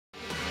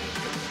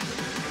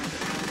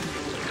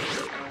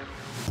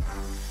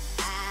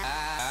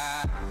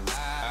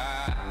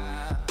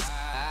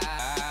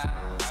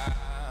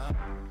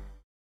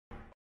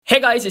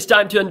guys, it's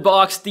time to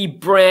unbox the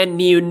brand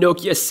new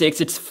Nokia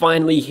 6. It's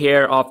finally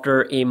here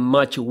after a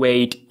much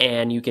wait,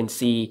 and you can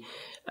see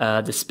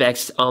the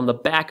specs on the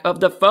back of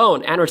the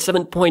phone. Android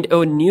 7.0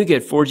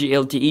 Nougat, 4G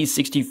LTE,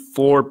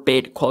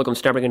 64-bit Qualcomm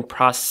Snapdragon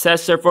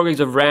processor, 4 gigs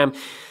of RAM,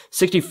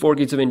 64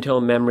 gigs of internal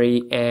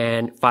memory,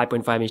 and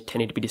 5.5-inch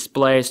 1080p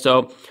display.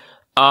 So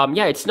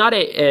yeah, it's not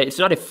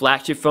a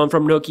flagship phone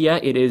from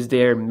Nokia. It is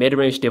their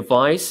mid-range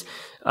device,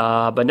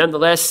 but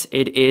nonetheless,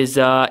 it is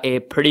a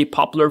pretty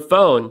popular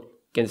phone.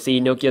 You can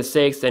see Nokia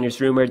 6, and it's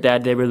rumored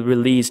that they will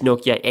release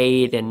Nokia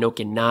 8 and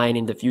Nokia 9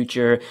 in the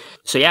future.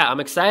 So yeah,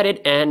 I'm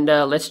excited, and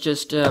let's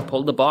just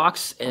pull the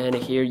box, and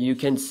here you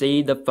can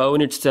see the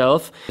phone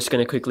itself. Just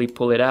gonna quickly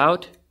pull it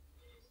out,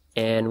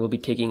 and we'll be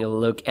taking a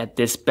look at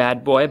this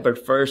bad boy.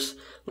 But first,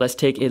 let's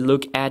take a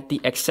look at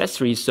the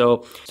accessories.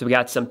 So we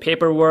got some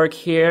paperwork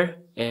here,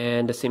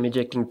 and a SIM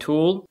ejecting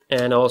tool,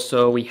 and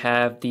also we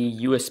have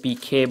the USB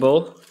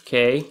cable.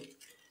 Okay,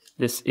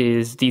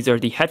 these are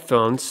the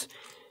headphones.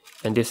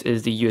 And this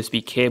is the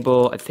USB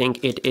cable. I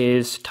think it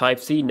is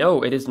Type-C.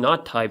 No, it is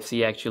not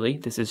Type-C actually.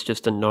 This is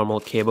just a normal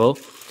cable.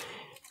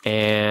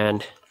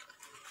 And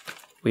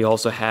we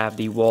also have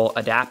the wall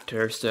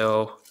adapter.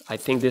 So I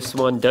think this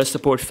one does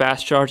support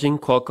fast charging,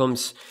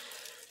 Qualcomm's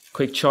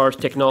quick charge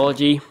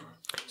technology.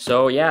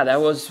 So yeah,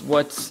 that was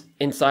what's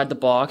inside the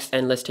box.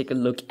 And let's take a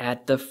look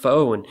at the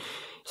phone.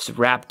 It's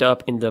wrapped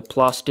up in the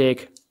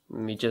plastic.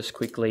 Let me just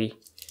quickly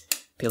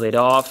peel it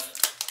off.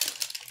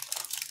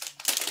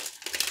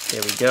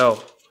 There we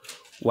go.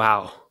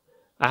 Wow.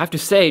 I have to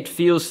say, it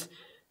feels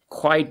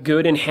quite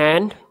good in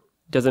hand.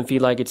 Doesn't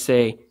feel like it's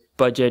a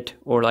budget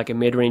or like a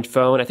mid-range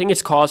phone. I think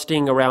it's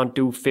costing around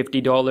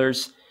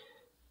 $250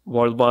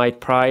 worldwide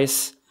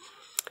price.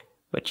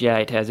 But yeah,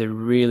 it has a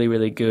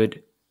really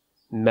good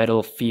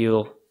metal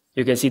feel.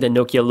 You can see the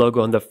Nokia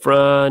logo on the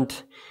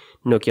front,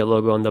 Nokia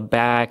logo on the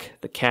back,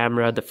 the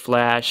camera, the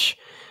flash,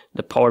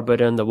 the power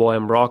button, the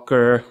volume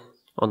rocker.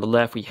 On the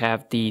left, we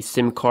have the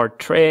SIM card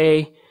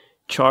tray,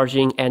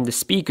 charging, and the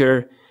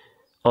speaker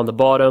on the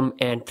bottom,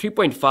 and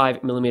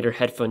 3.5mm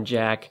headphone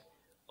jack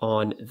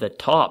on the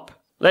top.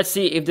 Let's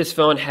see if this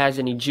phone has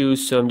any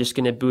juice. So I'm just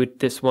gonna boot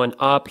this one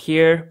up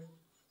here,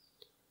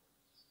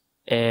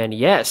 and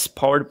yes,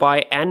 powered by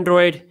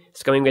Android.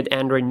 It's coming with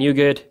Android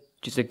Nougat,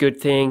 which is a good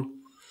thing.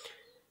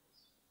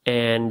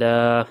 And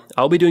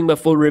I'll be doing my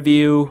full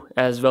review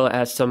as well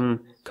as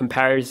some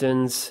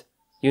comparisons.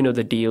 You know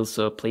the deal,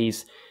 so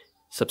please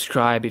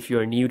subscribe if you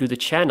are new to the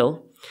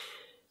channel.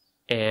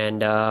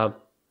 And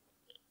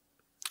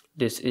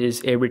this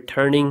is a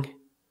returning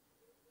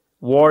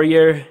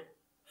Warrior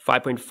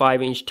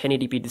 5.5-inch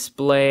 1080p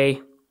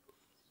display.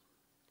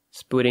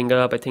 It's booting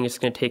up. I think it's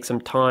going to take some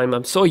time.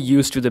 I'm so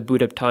used to the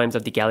boot up times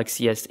of the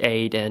Galaxy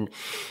S8 and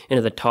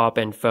the top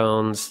end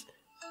phones.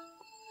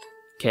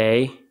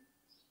 Okay,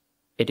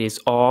 it is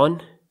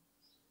on.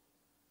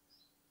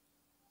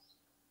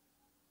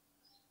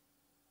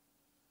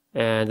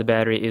 And the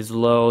battery is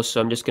low,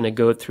 so I'm just gonna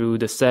go through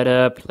the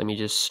setup. Let me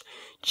just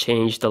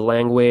change the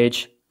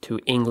language to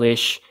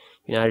English,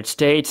 United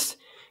States.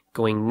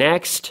 Going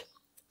next,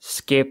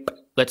 skip.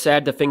 Let's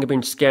add the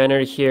fingerprint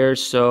scanner here.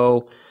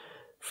 So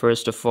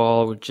first of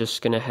all, we're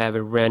just gonna have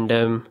a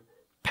random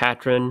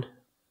pattern,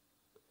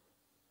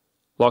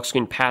 lock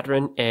screen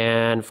pattern,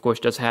 and of course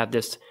it does have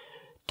this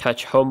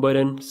touch home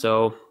button,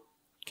 so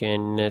you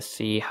can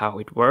see how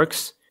it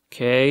works.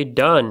 Okay,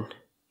 done.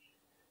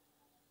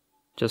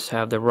 Just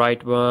have the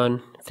right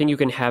one. I think you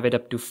can have it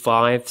up to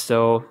 5,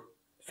 so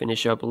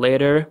finish up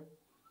later.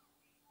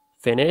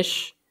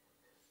 Finish.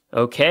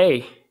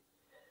 Okay,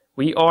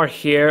 we are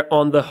here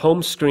on the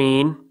home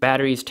screen.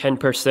 Battery is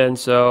 10%,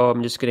 so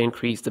I'm just gonna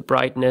increase the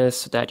brightness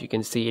so that you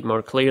can see it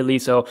more clearly.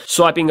 So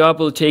swiping up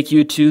will take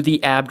you to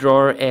the app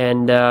drawer,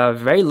 and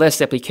very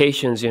less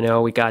applications. You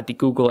know, we got the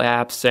Google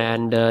apps,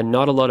 and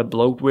not a lot of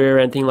bloatware or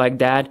anything like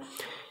that.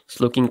 It's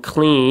looking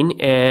clean.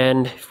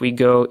 And if we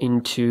go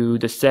into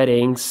the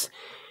settings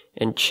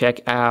and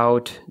check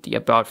out the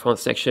About Phone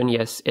section,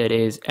 yes, it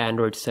is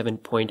Android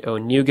 7.0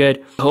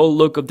 Nougat. The whole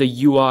look of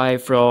the UI,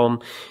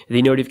 from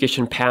the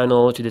notification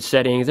panel to the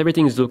settings,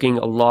 everything is looking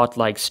a lot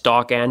like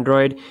stock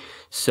Android.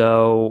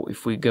 So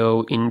if we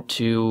go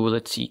into,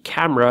 let's see,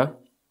 camera,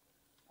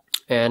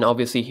 and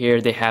obviously here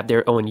they have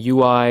their own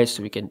UI,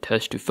 so we can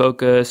touch to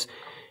focus,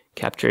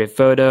 capture a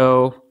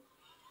photo.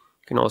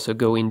 You can also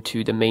go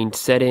into the main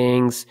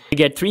settings. We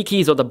get 3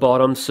 keys on the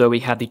bottom. So we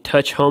have the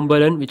touch home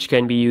button, which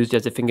can be used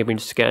as a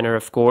fingerprint scanner,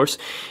 of course.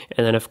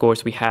 And then of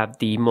course we have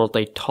the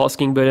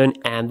multitasking button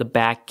and the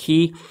back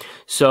key.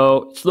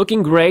 So it's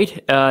looking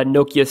great.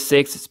 Nokia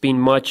 6, it's been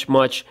much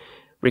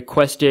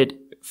requested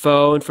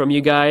phone from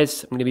you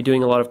guys. I'm going to be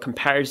doing a lot of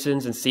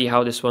comparisons and see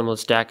how this one will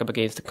stack up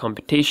against the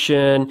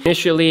competition.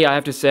 Initially, I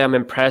have to say I'm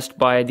impressed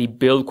by the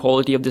build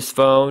quality of this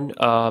phone.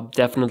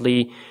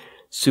 Definitely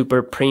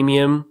super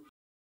premium.